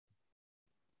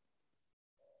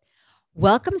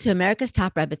Welcome to America's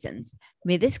Top Rebbitzins.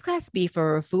 May this class be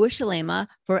for Refuah Shalema,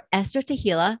 for Esther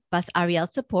Tehila Bas Ariel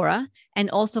Tzipora, and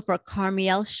also for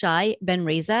Carmiel Shai Ben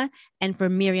Reza, and for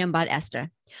Miriam Bat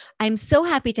Esther. I'm so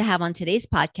happy to have on today's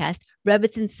podcast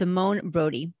Rebbitzin Simone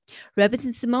Brody.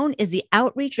 Rebbitzin Simone is the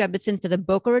outreach Rebbitzin for the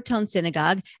Boca Raton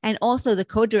Synagogue and also the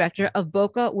co-director of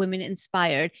Boca Women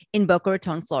Inspired in Boca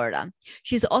Raton, Florida.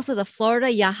 She's also the Florida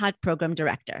Yahad Program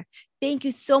Director. Thank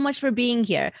you so much for being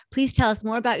here. Please tell us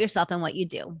more about yourself and what you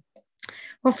do.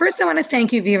 Well, first, I want to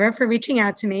thank you, Vera, for reaching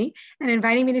out to me and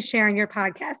inviting me to share on your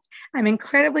podcast. I'm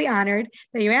incredibly honored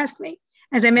that you asked me.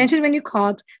 As I mentioned when you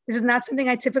called, this is not something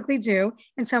I typically do,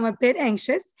 and so I'm a bit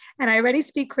anxious, and I already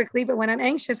speak quickly, but when I'm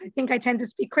anxious, I think I tend to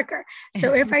speak quicker.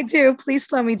 So if I do, please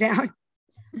slow me down.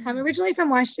 I'm originally from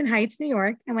Washington Heights, New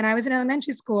York, and when I was in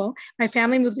elementary school, my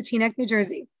family moved to Teaneck, New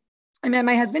Jersey. I met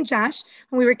my husband, Josh,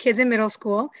 when we were kids in middle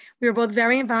school. We were both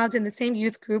very involved in the same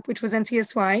youth group, which was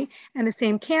NTSY, and the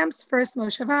same camps, first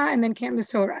Moshava and then Camp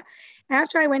Misora.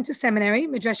 After I went to seminary,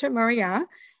 Midrashat Moriah,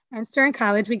 and Stern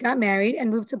College, we got married and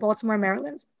moved to Baltimore,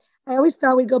 Maryland. I always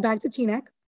thought we'd go back to Teaneck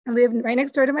and live right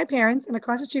next door to my parents and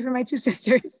across the street from my two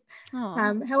sisters.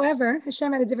 However,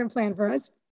 Hashem had a different plan for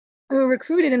us. We were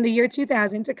recruited in the year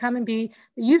 2000 to come and be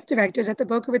the youth directors at the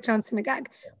Boca Raton Synagogue.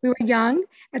 We were young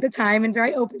at the time and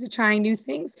very open to trying new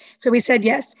things. So we said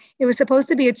yes. It was supposed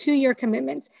to be a 2-year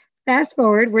commitment. Fast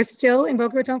forward, we're still in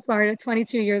Boca Raton, Florida,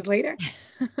 22 years later.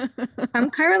 I'm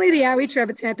currently the outreach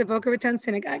rebbitzin at the Boca Raton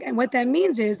Synagogue. And what that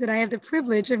means is that I have the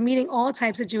privilege of meeting all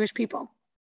types of Jewish people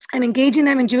and engaging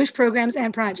them in Jewish programs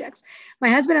and projects. My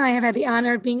husband and I have had the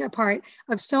honor of being a part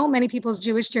of so many people's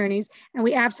Jewish journeys, and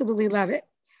we absolutely love it.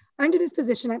 Under this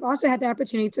position, I've also had the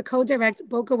opportunity to co-direct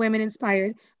Boca Women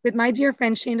Inspired with my dear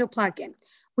friend Shandel Plotkin.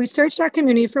 We searched our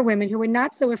community for women who were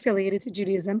not so affiliated to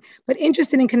Judaism, but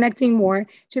interested in connecting more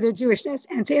to their Jewishness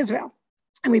and to Israel.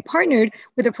 And we partnered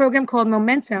with a program called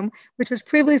Momentum, which was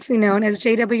previously known as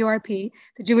JWRP,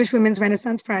 the Jewish Women's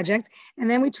Renaissance Project. And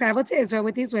then we traveled to Israel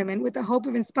with these women with the hope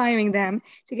of inspiring them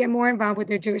to get more involved with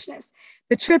their Jewishness.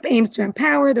 The trip aims to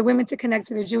empower the women to connect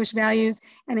to their Jewish values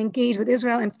and engage with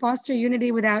Israel and foster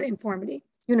unity without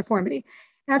uniformity.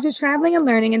 After traveling and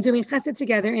learning and doing chesed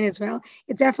together in Israel,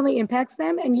 it definitely impacts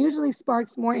them and usually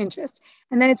sparks more interest.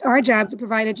 And then it's our job to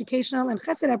provide educational and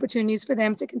chesed opportunities for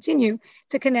them to continue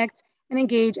to connect and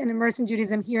engage and immerse in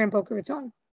Judaism here in Boca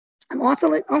Raton. I'm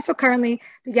also currently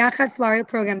the Yachad Florida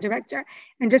Program Director.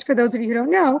 And just for those of you who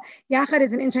don't know, Yachad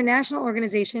is an international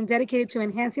organization dedicated to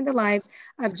enhancing the lives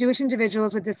of Jewish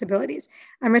individuals with disabilities.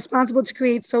 I'm responsible to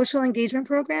create social engagement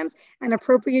programs and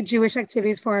appropriate Jewish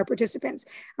activities for our participants.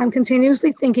 I'm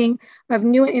continuously thinking of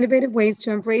new and innovative ways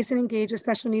to embrace and engage the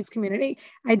special needs community.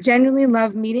 I genuinely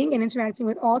love meeting and interacting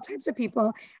with all types of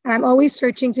people, and I'm always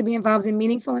searching to be involved in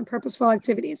meaningful and purposeful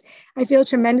activities. I feel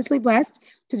tremendously blessed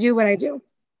to do what I do.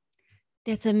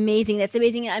 That's amazing.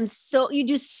 You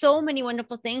do so many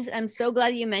wonderful things. I'm so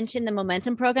glad you mentioned the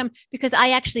Momentum program because I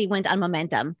actually went on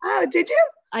Momentum. Oh, did you?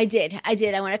 I did.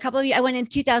 I went a couple of years. I went in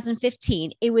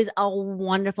 2015. It was a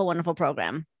wonderful, wonderful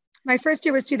program. My first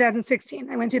year was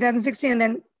 2016. I went 2016 and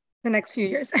then the next few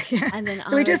years. Yeah. And then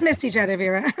so we just missed each other,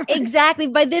 Vera. Exactly.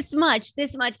 By this much.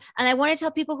 And I want to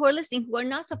tell people who are listening, who are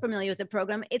not so familiar with the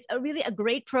program, it's really a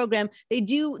great program. They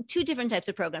do 2 different types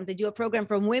of programs. They do a program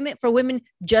for women,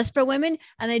 just for women,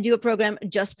 and they do a program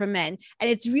just for men.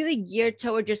 And it's really geared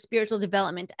toward your spiritual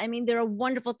development. I mean, there are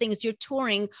wonderful things. You're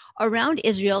touring around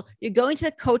Israel. You're going to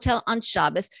the Kotel on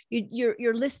Shabbos.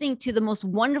 You're listening to the most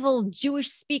wonderful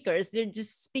Jewish speakers. They're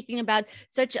just speaking about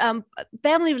such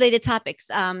family-related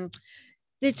topics.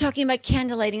 They're talking about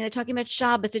candlelighting. They're talking about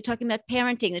Shabbos. They're talking about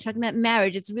parenting. They're talking about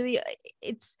marriage.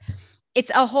 It's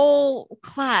a whole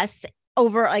class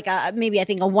over like maybe I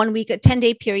think a 1 week, a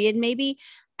 10-day period, maybe.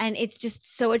 And it's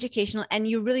just so educational. And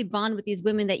you really bond with these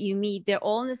women that you meet. They're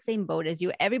all in the same boat as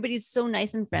you. Everybody's so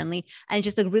nice and friendly. And it's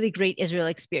just a really great Israel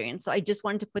experience. So I just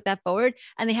wanted to put that forward.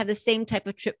 And they have the same type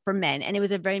of trip for men. And it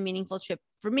was a very meaningful trip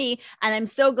for me. And I'm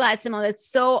so glad, Simone, that's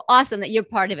so awesome that you're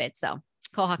part of it. So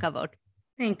kol hakavod.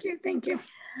 Thank you.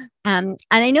 And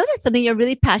I know that something you're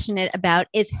really passionate about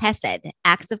is Hesed,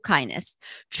 acts of kindness.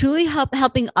 Truly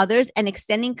helping others and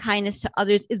extending kindness to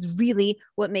others is really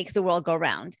what makes the world go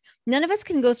round. None of us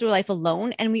can go through life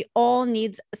alone, and we all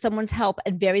need someone's help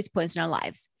at various points in our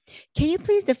lives. Can you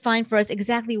please define for us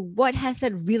exactly what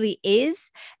Hesed really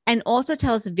is, and also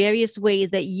tell us various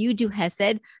ways that you do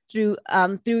Hesed through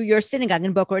your synagogue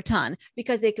in Boca Raton?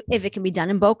 Because if it can be done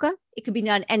in Boca, it could be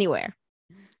done anywhere.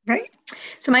 Right.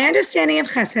 So my understanding of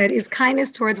chesed is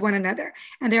kindness towards one another.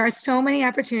 And there are so many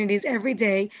opportunities every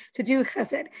day to do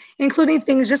chesed, including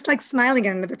things just like smiling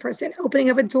at another person, opening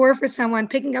up a door for someone,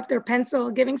 picking up their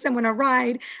pencil, giving someone a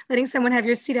ride, letting someone have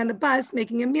your seat on the bus,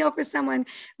 making a meal for someone.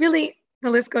 Really, the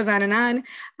list goes on and on.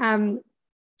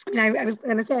 I was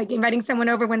going to say, like inviting someone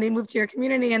over when they move to your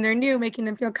community and they're new, making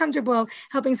them feel comfortable,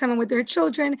 helping someone with their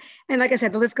children. And like I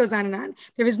said, the list goes on and on.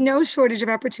 There is no shortage of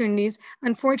opportunities,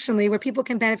 unfortunately, where people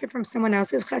can benefit from someone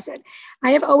else's chesed.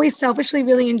 I have always selfishly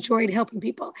really enjoyed helping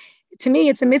people. To me,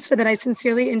 it's a mitzvah that I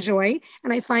sincerely enjoy,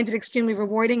 and I find it extremely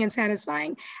rewarding and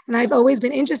satisfying. And I've always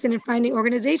been interested in finding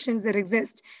organizations that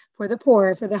exist for the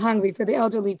poor, for the hungry, for the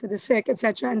elderly, for the sick,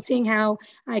 etc., and seeing how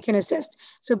I can assist.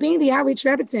 So being the outreach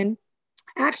Rebbitzin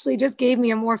actually just gave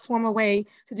me a more formal way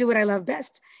to do what I love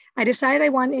best. I decided I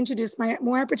wanted to introduce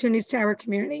more opportunities to our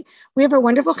community. We have a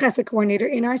wonderful chesed coordinator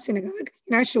in our synagogue,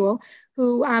 in our shul,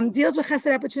 who deals with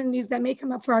chesed opportunities that may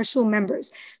come up for our shul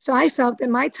members. So I felt that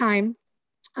my time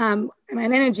and my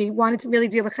energy wanted to really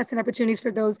deal with chesed opportunities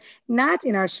for those not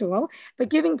in our shul, but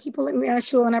giving people in our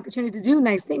shul an opportunity to do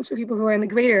nice things for people who are in the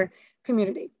greater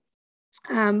community.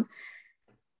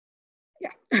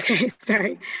 Okay,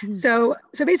 sorry. Mhm.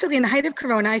 So basically in the height of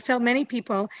Corona, I felt many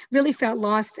people really felt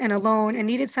lost and alone and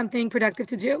needed something productive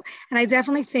to do. And I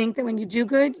definitely think that when you do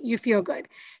good, you feel good.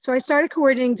 So I started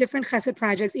coordinating different chesed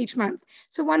projects each month.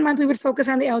 So one month we would focus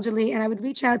on the elderly, and I would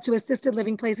reach out to assisted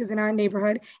living places in our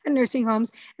neighborhood and nursing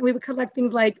homes. And we would collect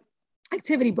things like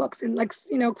activity books and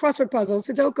crossword puzzles,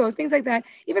 Sudokus, things like that,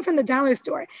 even from the dollar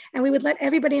store. And we would let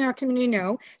everybody in our community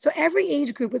know. So every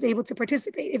age group was able to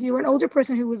participate. If you were an older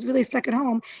person who was really stuck at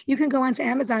home, you can go onto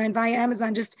Amazon and via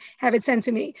Amazon, just have it sent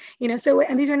to me.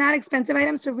 And these are not expensive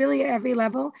items. So really at every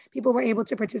level, people were able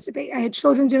to participate. I had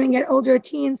children doing it, older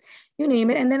teens, you name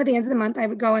it. And then at the end of the month, I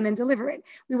would go and then deliver it.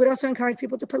 We would also encourage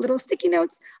people to put little sticky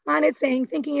notes on it saying,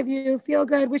 thinking of you, feel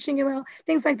good, wishing you well,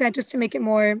 things like that, just to make it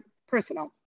more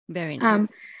personal. Very nice.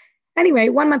 Anyway,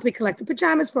 one month we collected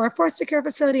pajamas for a foster care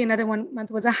facility. Another one month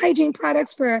was a hygiene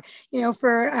products for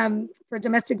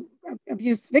domestic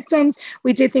abuse victims.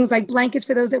 We did things like blankets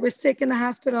for those that were sick in the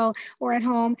hospital or at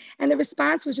home. And the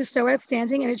response was just so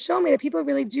outstanding. And it showed me that people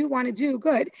really do want to do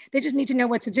good. They just need to know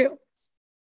what to do.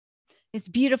 It's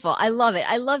beautiful. I love it.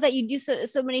 I love that you do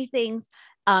so many things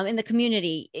in the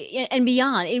community and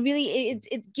beyond. It really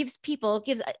it gives people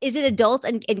is it adults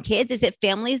and kids? Is it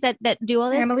families that do all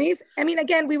this? Families. I mean,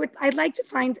 again, I'd like to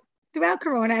find throughout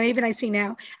Corona, and even I see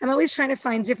now, I'm always trying to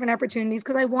find different opportunities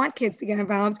because I want kids to get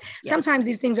involved. Yes. Sometimes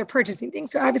these things are purchasing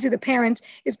things. So obviously the parent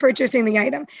is purchasing the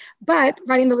item, but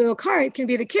writing the little card can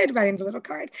be the kid writing the little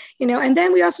card, And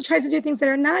then we also try to do things that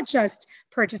are not just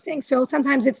purchasing. So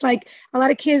sometimes it's like a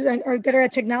lot of kids are better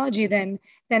at technology than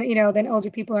older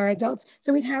people or adults.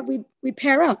 So we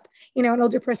pair up, an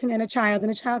older person and a child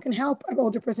can help an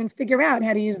older person figure out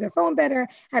how to use their phone better,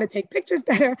 how to take pictures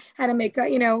better, how to make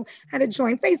how to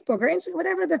join Facebook or Instagram,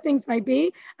 whatever the things might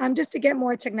be, just to get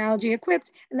more technology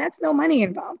equipped. And that's no money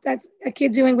involved. That's a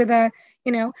kid doing with those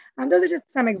are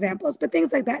just some examples, but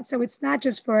things like that. So it's not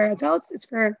just for adults, it's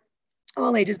for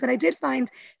all ages. But I did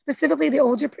find specifically the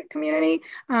older community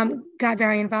got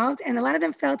very involved, and a lot of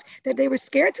them felt that they were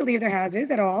scared to leave their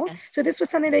houses at all. Yes. So this was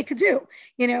something they could do.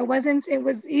 It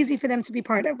was easy for them to be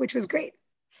part of, which was great.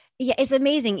 Yeah, it's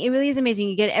amazing. It really is amazing.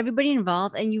 You get everybody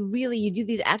involved, and you do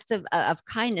these acts of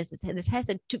kindness. This has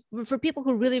for people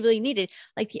who really, really need it,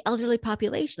 like the elderly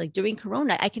population. Like during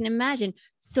Corona, I can imagine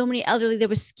so many elderly that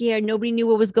were scared. Nobody knew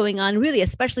what was going on, really,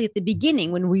 especially at the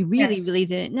beginning when we really, yes. really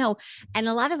didn't know. And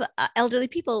a lot of elderly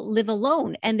people live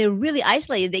alone, and they're really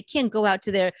isolated. They can't go out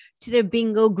to their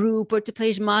bingo group or to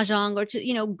play mahjong or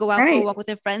to go out right. for a walk with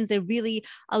their friends. They're really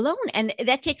alone, and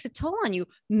that takes a toll on you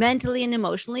mentally and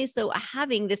emotionally. So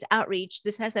having this outreach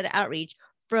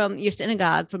from your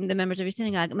synagogue, from the members of your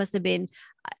synagogue, it must have been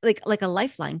like a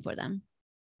lifeline for them.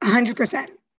 100%.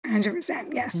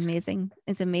 100%. Yes. It's amazing.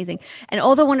 It's amazing. And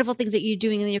all the wonderful things that you're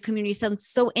doing in your community sounds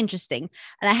so interesting.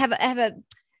 And I have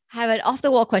an off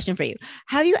the wall question for you.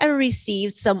 Have you ever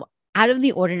received some out of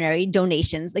the ordinary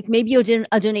donations? Like maybe you did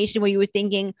a donation where you were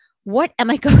thinking, what am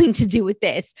I going to do with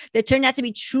this? That turned out to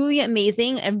be truly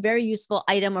amazing and very useful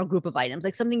item or group of items,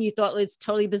 like something you thought was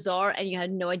totally bizarre and you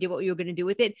had no idea what you were going to do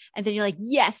with it. And then you're like,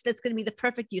 yes, that's going to be the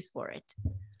perfect use for it.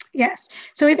 Yes.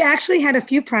 So we've actually had a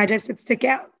few projects that stick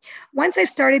out. Once I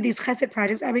started these chesed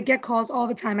projects, I would get calls all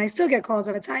the time. I still get calls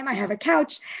all the time. I have a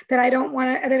couch that I don't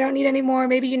need anymore.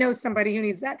 Maybe you know somebody who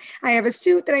needs that. I have a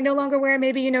suit that I no longer wear.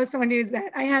 Maybe you know someone who needs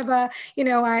that. I have I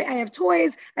have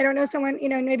toys. I don't know someone,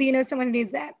 maybe you know someone who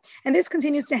needs that. And this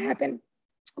continues to happen.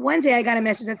 one day I got a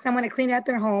message that someone had cleaned out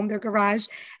their home, their garage,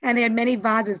 and they had many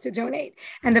vases to donate.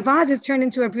 And the vases turned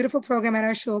into a beautiful program at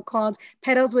our shul called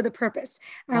Petals with a Purpose.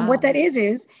 What Wow. that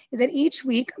is that each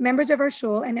week, members of our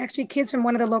shul, and actually kids from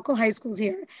one of the local high schools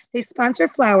here, they sponsor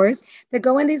flowers that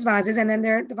go in these vases, and then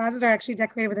the vases are actually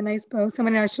decorated with a nice bow.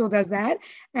 Someone in our shul does that.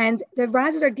 And the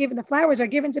flowers are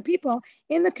given to people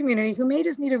in the community who may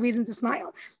just need a reason to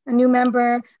smile. A new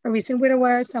member, a recent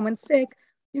widower, someone sick.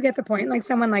 You get the point, like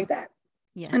someone like that.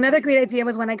 Yes. Another great idea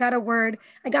was when I got word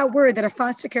that a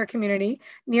foster care community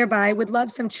nearby would love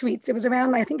some treats. It was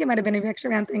around, I think it might have been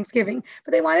actually around Thanksgiving,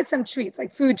 but they wanted some treats,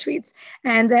 like food treats.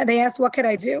 And they asked, what could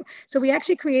I do? So we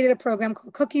actually created a program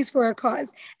called Cookies for a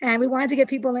Cause. And we wanted to get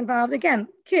people involved, again,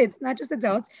 kids, not just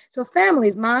adults. So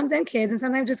families, moms and kids, and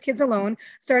sometimes just kids alone,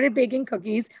 started baking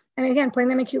cookies. And again, putting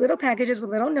them in cute little packages with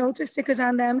little notes or stickers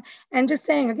on them, and just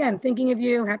saying, again, thinking of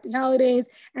you, happy holidays.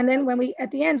 And then at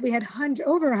the end, we had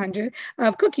over 100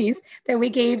 of cookies that we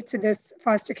gave to this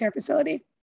foster care facility.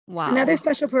 Another Wow.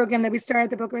 special program that we started at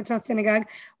the Boca Raton Synagogue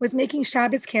was making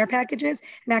Shabbos care packages.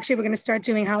 And actually, we're going to start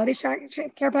doing holiday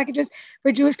care packages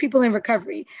for Jewish people in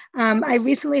recovery. I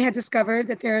recently had discovered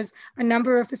that there's a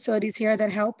number of facilities here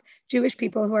that help Jewish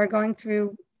people who are going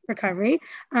through recovery.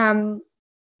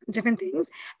 Different things,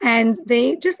 and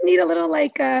they just need a little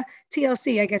like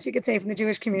TLC, I guess you could say, from the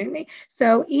Jewish community.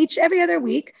 So every other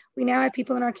week, we now have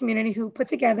people in our community who put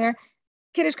together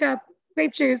Kiddush cup,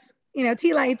 grape juice,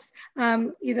 tea lights,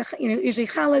 either usually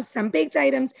challahs, some baked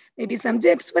items, maybe some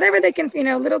dips, whatever they can,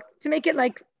 little to make it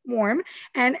like warm,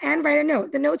 and write a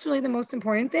note. The note's really the most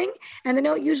important thing, and the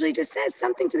note usually just says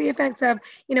something to the effect of,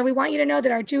 we want you to know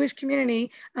that our Jewish community,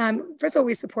 first of all,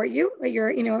 we support you, that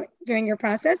you're, during your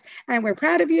process, and we're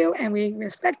proud of you, and we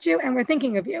respect you, and we're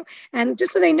thinking of you, and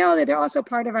just so they know that they're also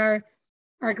part of our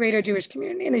greater Jewish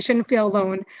community, and they shouldn't feel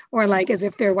alone or like as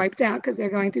if they're wiped out because they're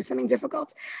going through something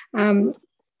difficult.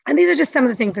 And these are just some of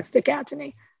the things that stick out to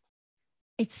me.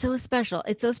 It's so special.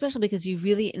 It's so special because you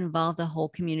really involve the whole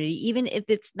community, even if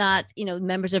it's not,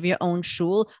 members of your own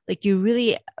shul, like you're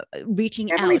really reaching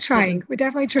Definitely out to trying. We're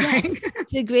definitely trying. yes,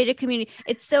 to the greater community.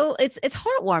 It's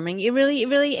heartwarming. It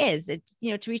really is. It's,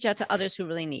 to reach out to others who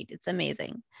really need. It's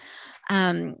amazing.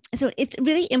 So it's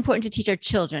really important to teach our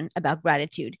children about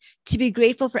gratitude, to be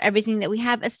grateful for everything that we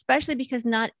have, especially because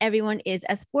not everyone is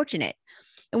as fortunate.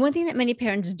 And one thing that many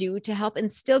parents do to help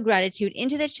instill gratitude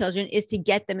into their children is to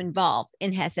get them involved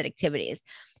in HESED activities.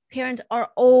 Parents are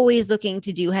always looking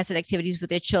to do HESED activities with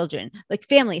their children, like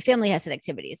family HESED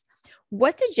activities.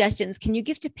 What suggestions can you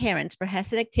give to parents for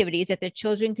HESED activities that their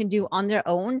children can do on their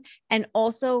own, and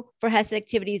also for HESED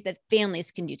activities that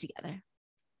families can do together?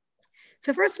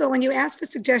 So first of all, when you ask for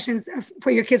suggestions for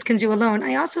your kids can do alone,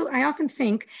 I often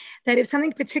think that if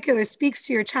something particular speaks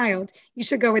to your child, you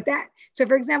should go with that. So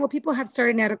for example, people have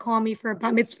started now to call me for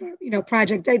bat mitzvah,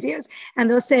 project ideas, and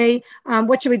they'll say,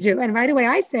 what should we do? And right away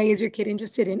I say, is your kid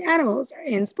interested in animals,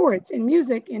 in sports, in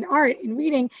music, in art, in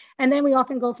reading? And then we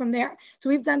often go from there. So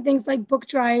we've done things like book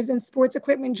drives and sports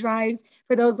equipment drives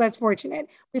for those less fortunate.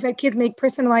 We've had kids make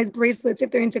personalized bracelets if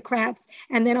they're into crafts,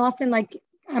 and then often like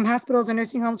hospitals or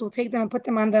nursing homes will take them and put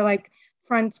them on the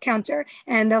front counter,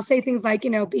 and they'll say things like,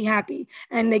 be happy,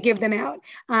 and they give them out.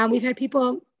 We've had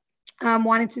people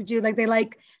wanted to do they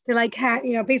like hat,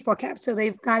 baseball caps. So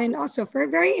they've gotten also for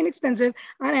very inexpensive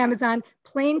on Amazon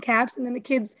plain caps, and then the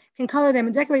kids can color them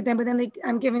and decorate them, but then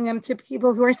I'm giving them to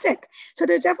people who are sick. So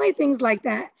there's definitely things like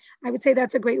that. I would say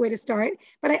that's a great way to start.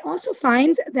 But I also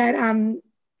find that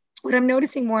what I'm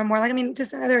noticing more and more,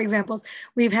 just other examples,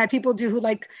 we've had people do who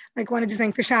like want to do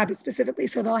something for Shabbos specifically.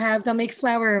 So they'll make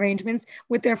flower arrangements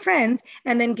with their friends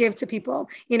and then give to people,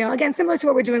 again, similar to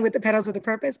what we're doing with the Petals with a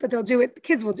Purpose, but they'll do it, the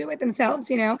kids will do it themselves,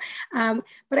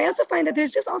 But I also find that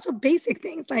there's just also basic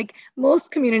things like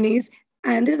most communities,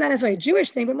 and this is not necessarily a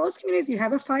Jewish thing, but most communities, you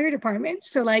have a fire department.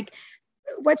 So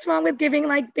what's wrong with giving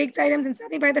baked items and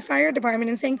stopping by the fire department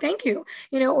and saying thank you,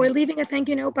 or leaving a thank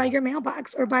you note by your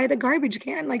mailbox or by the garbage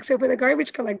can, so for the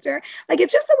garbage collector,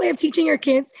 it's just a way of teaching your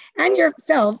kids and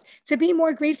yourselves to be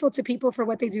more grateful to people for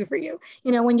what they do for you.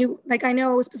 When you, I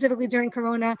know specifically during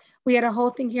Corona, we had a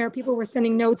whole thing here. People were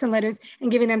sending notes and letters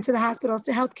and giving them to the hospitals,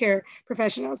 to healthcare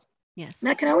professionals. Yes.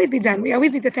 That can always be done. We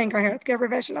always need to thank our healthcare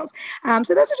professionals.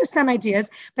 So those are just some ideas.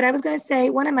 But I was going to say,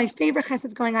 one of my favorite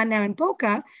cheseds going on now in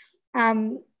Boca,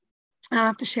 I'll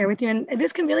have to share with you. And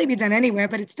this can really be done anywhere,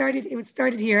 but it was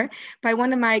started here by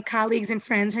one of my colleagues and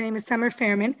friends. Her name is Summer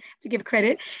Fairman, to give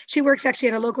credit. She works actually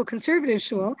at a local conservative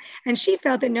school, and she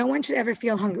felt that no one should ever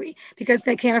feel hungry because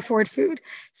they can't afford food.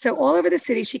 So all over the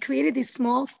city, she created these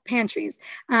small pantries.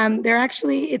 They're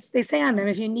actually, they say on them,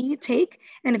 if you need, take,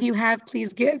 and if you have,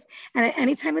 please give. And at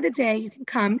any time of the day, you can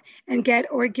come and get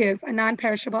or give a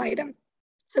non-perishable item.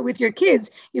 So with your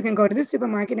kids, you can go to the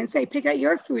supermarket and say, pick out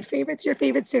your food favorites, your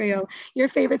favorite cereal, your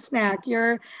favorite snack,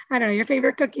 I don't know, your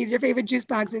favorite cookies, your favorite juice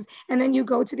boxes. And then you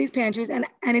go to these pantries and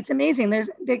it's amazing.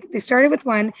 They started with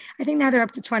one. I think now they're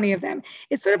up to 20 of them.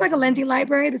 It's sort of like a lending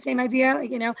library, the same idea,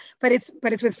 but it's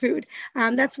with food.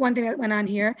 That's one thing that went on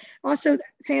here. Also,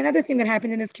 say another thing that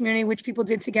happened in this community, which people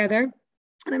did together,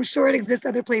 and I'm sure it exists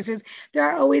other places, there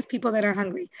are always people that are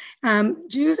hungry,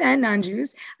 Jews and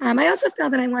non-Jews. I also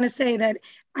felt that I want to say that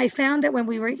I found that when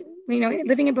we were,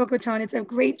 living in Boca Raton, it's a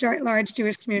great, large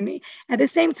Jewish community. At the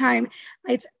same time,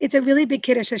 it's a really big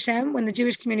Kiddush Hashem when the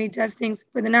Jewish community does things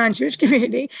for the non-Jewish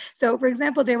community. So, for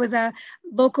example, there was a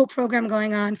local program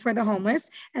going on for the homeless,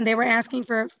 and they were asking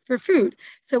for food.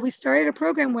 So we started a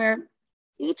program where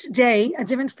each day, a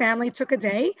different family took a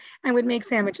day and would make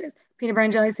sandwiches, peanut butter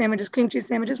and jelly sandwiches, cream cheese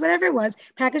sandwiches, whatever it was,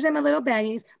 package them in little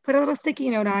baggies, put a little sticky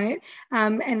note on it,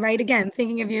 and write again,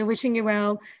 thinking of you, wishing you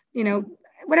well,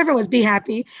 whatever it was, be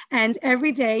happy. And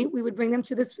every day we would bring them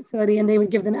to this facility and they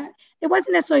would give them that. It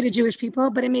wasn't necessarily to Jewish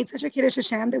people, but it made such a Kiddush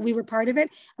Hashem that we were part of it.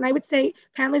 And I would say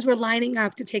families were lining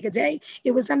up to take a day. It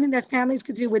was something that families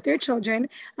could do with their children,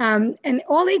 and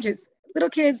all ages, little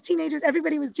kids, teenagers,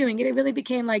 everybody was doing it. It really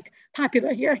became like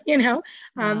popular here,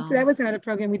 Wow. So that was another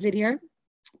program we did here.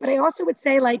 But I also would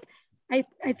say, like, I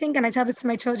think, and I tell this to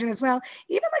my children as well,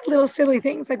 even like little silly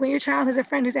things, like when your child has a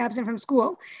friend who's absent from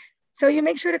school, so you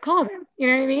make sure to call them, you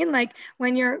know what I mean? Like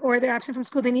when or they're absent from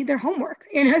school, they need their homework,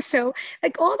 so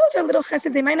like all those are little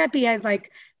chesed. They might not be as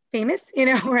like famous,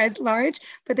 or as large,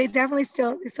 but they definitely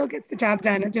still gets the job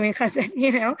done of doing chesed,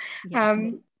 Yes.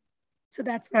 so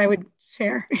that's what I would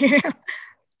share.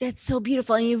 That's so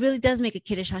beautiful. And it really does make a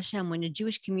Kiddush Hashem when a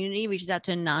Jewish community reaches out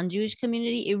to a non-Jewish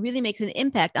community. It really makes an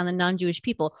impact on the non-Jewish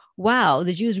people. Wow,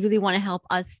 the Jews really want to help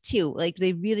us too. Like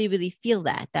they really, really feel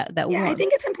that Yeah, I warmth.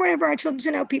 think it's important for our children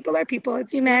to know people are people.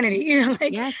 It's Yes. humanity,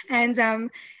 Yes.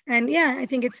 and yeah, I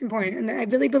think it's important. And I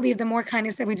really believe the more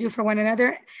kindness that we do for one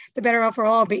another, the better off we'll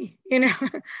all be.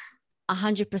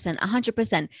 100%,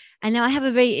 100%. And now I have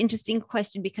a very interesting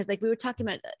question because like we were talking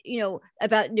about,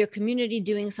 about your community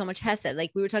doing so much Hesed,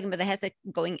 like we were talking about the Hesed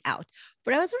going out,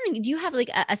 but I was wondering, do you have like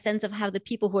a sense of how the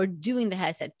people who are doing the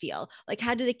Hesed feel? Like,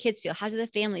 how do the kids feel? How do the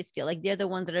families feel? Like they're the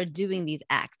ones that are doing these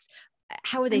acts.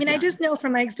 How are I they mean, I feeling? just know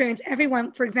from my experience,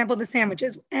 everyone, for example, the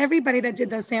sandwiches, everybody that did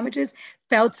those sandwiches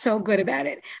felt so good about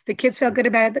it. The kids felt good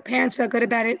about it. The parents felt good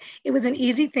about it. It was an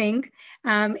easy thing.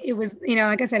 It was,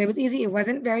 like I said, it was easy. It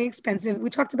wasn't very expensive. We were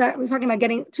talking about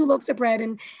getting 2 loaves of bread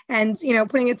and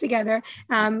putting it together.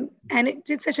 And it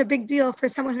did such a big deal for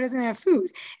someone who doesn't have food.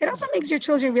 It also makes your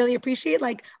children really appreciate,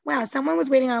 like, wow, someone was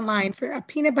waiting online for a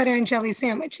peanut butter and jelly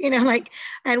sandwich,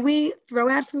 and we throw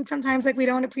out food sometimes like we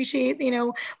don't appreciate,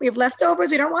 we have leftovers.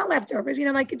 We don't want leftovers,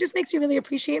 like it just makes you really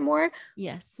appreciate more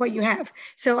Yes. what you have.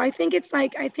 So I think it's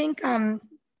like,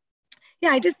 yeah,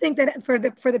 I just think that for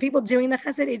the people doing the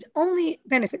chesed, it only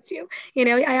benefits you.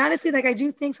 I honestly, like, I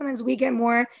do think sometimes we get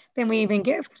more than we even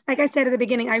give. Like I said at the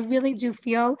beginning, I really do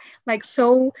feel like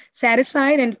so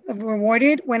satisfied and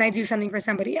rewarded when I do something for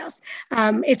somebody else.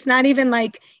 It's not even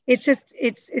like, it's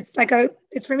like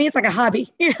it's for me, it's like a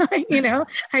hobby.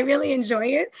 I really enjoy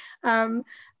it. I'm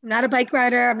not a bike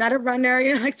rider. I'm not a runner.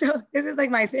 Like, so this is like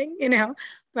my thing.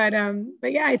 But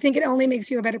yeah, I think it only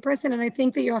makes you a better person, and I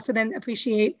think that you also then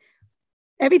appreciate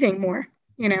everything more.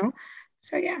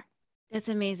 So yeah. That's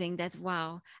amazing. That's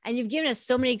wow. And you've given us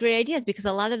so many great ideas because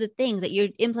a lot of the things that you're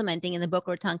implementing in the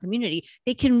Boca Raton community,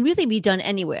 they can really be done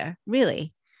anywhere,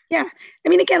 really. Yeah. I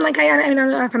mean, again, like I don't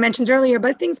know if I mentioned earlier,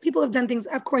 but people have done things.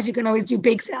 Of course, you can always do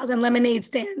bake sales and lemonade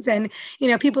stands. And,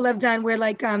 people have done where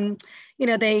like,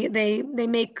 they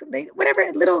make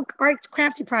whatever little art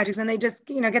crafty projects and they just,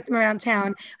 get them around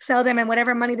town, sell them, and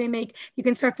whatever money they make, you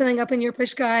can start filling up in your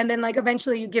pushka. And then like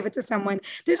eventually you give it to someone.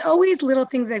 There's always little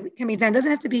things that can be done. It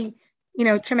doesn't have to be,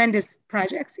 tremendous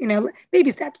projects,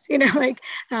 baby steps,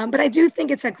 but I do think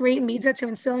it's a great mitzvah to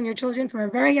instill in your children from a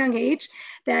very young age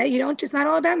that it's not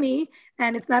all about me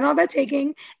and it's not all about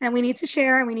taking, and we need to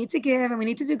share and we need to give and we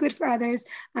need to do good for others.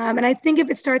 And I think if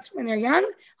it starts when they're young,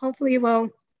 hopefully it will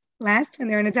last when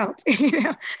they're an adult,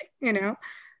 you know,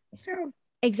 so.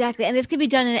 Exactly. And this could be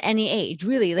done at any age,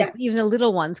 really. Like Yes, even the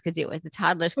little ones could do it. The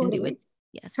toddlers can do it. totally,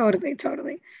 Yes. totally,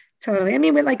 totally. Totally.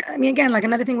 Again, like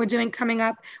another thing we're doing coming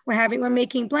up, we're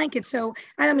making blankets. So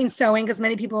I don't mean sewing because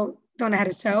many people don't know how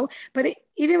to sew, but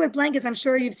even with blankets, I'm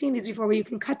sure you've seen these before where you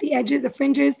can cut the edges, the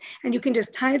fringes, and you can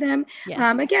just tie them. Yes.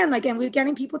 And we're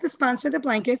getting people to sponsor the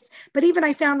blankets, but even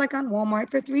I found like on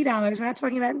Walmart for $3, we're not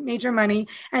talking about major money.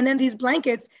 And then these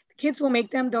blankets, the kids will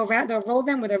make them, they'll roll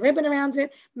them with a ribbon around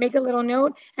it, make a little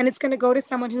note, and it's going to go to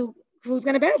someone who's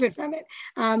going to benefit from it.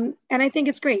 And I think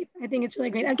it's great. I think it's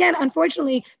really great. Again,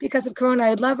 unfortunately, because of Corona,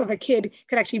 I'd love if a kid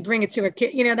could actually bring it to a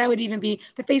kid. That would even be,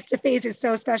 the face-to-face is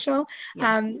so special.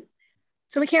 Yes.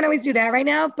 So we can't always do that right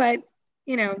now, but,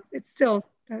 it's still,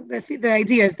 the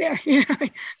idea is there.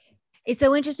 It's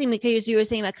so interesting because you were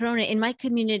saying about Corona in my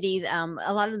community,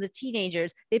 a lot of the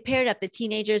teenagers, they paired up the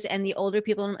teenagers and the older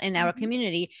people in our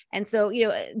community. And so,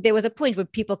 there was a point where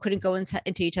people couldn't go into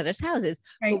each other's houses.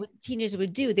 Right. But what the teenagers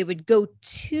would do, they would go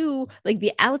to like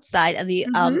the outside of the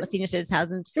senior citizens'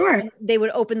 houses. Sure. And they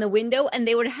would open the window and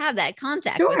they would have that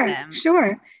contact with them.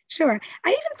 Sure. I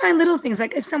even find little things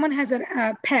like if someone has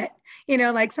a pet,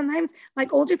 like sometimes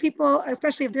like older people,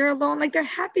 especially if they're alone, like they're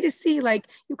happy to see like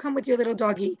you come with your little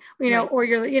doggy, Right. or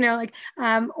your,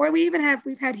 or we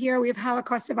have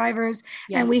Holocaust survivors.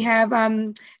 Yes. And we have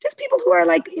just people who are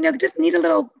like, just need a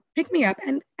little pick me up,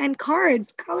 and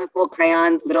cards, colorful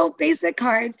crayon, little basic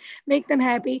cards, make them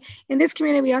happy. In this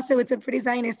community, it's a pretty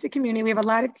Zionistic community. We have a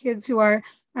lot of kids who are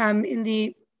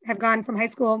have gone from high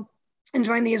school and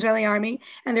joined the Israeli army,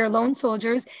 and they're lone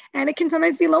soldiers, and it can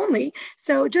sometimes be lonely.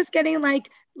 So just getting like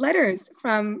letters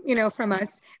from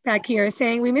us back here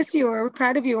saying we miss you, or we're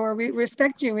proud of you, or we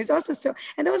respect you is also so,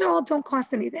 and those are all don't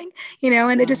cost anything,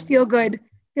 and they just feel good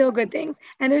things.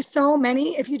 And there's so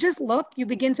many, if you just look, you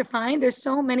begin to find there's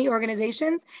so many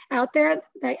organizations out there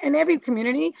in every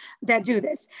community that do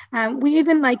this. We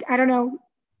even I don't know,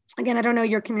 again, I don't know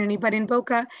your community, but in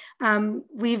Boca,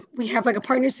 we have like a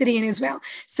partner city in Israel.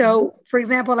 So, for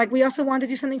example, like we also wanted to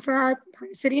do something for our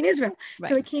partner city in Israel. Right.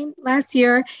 So it came last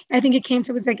year. I think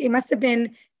it must have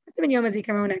been Yom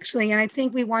HaZikaron actually. And I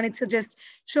think we wanted to just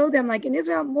show them, like in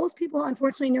Israel, most people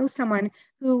unfortunately know someone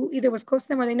who either was close to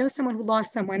them or they know someone who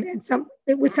lost someone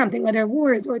with something, whether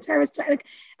wars or terrorists,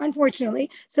 unfortunately.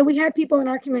 So we had people in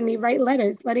our community write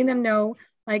letters letting them know,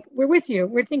 like, we're with you,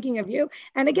 we're thinking of you.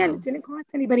 And again, it didn't cost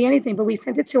anybody anything, but we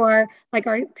sent it to our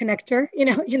connector, in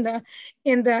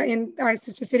our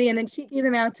sister city, and then she gave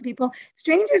them out to people,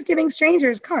 strangers giving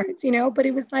strangers cards, but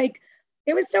it was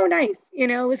so nice,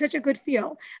 it was such a good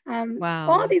feel. Wow.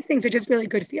 All of these things are just really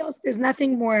good feels. There's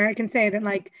nothing more I can say than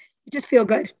you just feel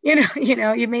good,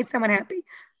 you made someone happy.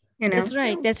 That's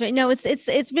right. So. That's right. No, it's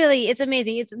really, it's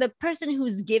amazing. It's the person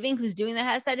who's giving, who's doing the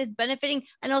hashtag is benefiting,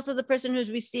 and also the person who's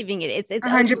receiving it. It's 100%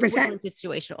 a win-win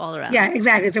situation all around. Yeah,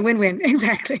 exactly. It's a win-win.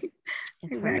 Exactly.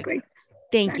 Exactly.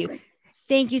 Thank you.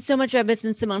 Thank you so much,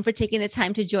 Rebbetzin Simone, for taking the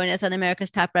time to join us on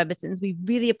America's Top Rebbetzins. We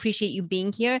really appreciate you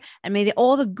being here, and may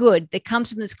all the good that comes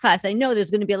from this class. I know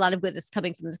there's going to be a lot of good that's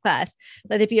coming from this class.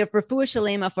 Let it be a refuah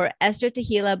shalema for Esther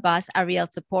Tehila Bas Ariel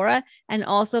Tzipora, and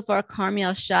also for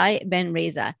Carmiel Shai Ben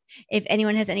Reza. If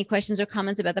anyone has any questions or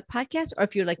comments about the podcast, or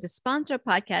if you'd like to sponsor a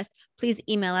podcast, please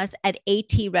email us at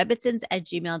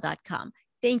atrebbetzins@gmail.com.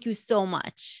 Thank you so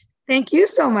much. Thank you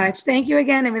so much. Thank you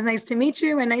again. It was nice to meet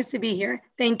you and nice to be here.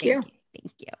 Thank you.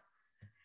 Thank you.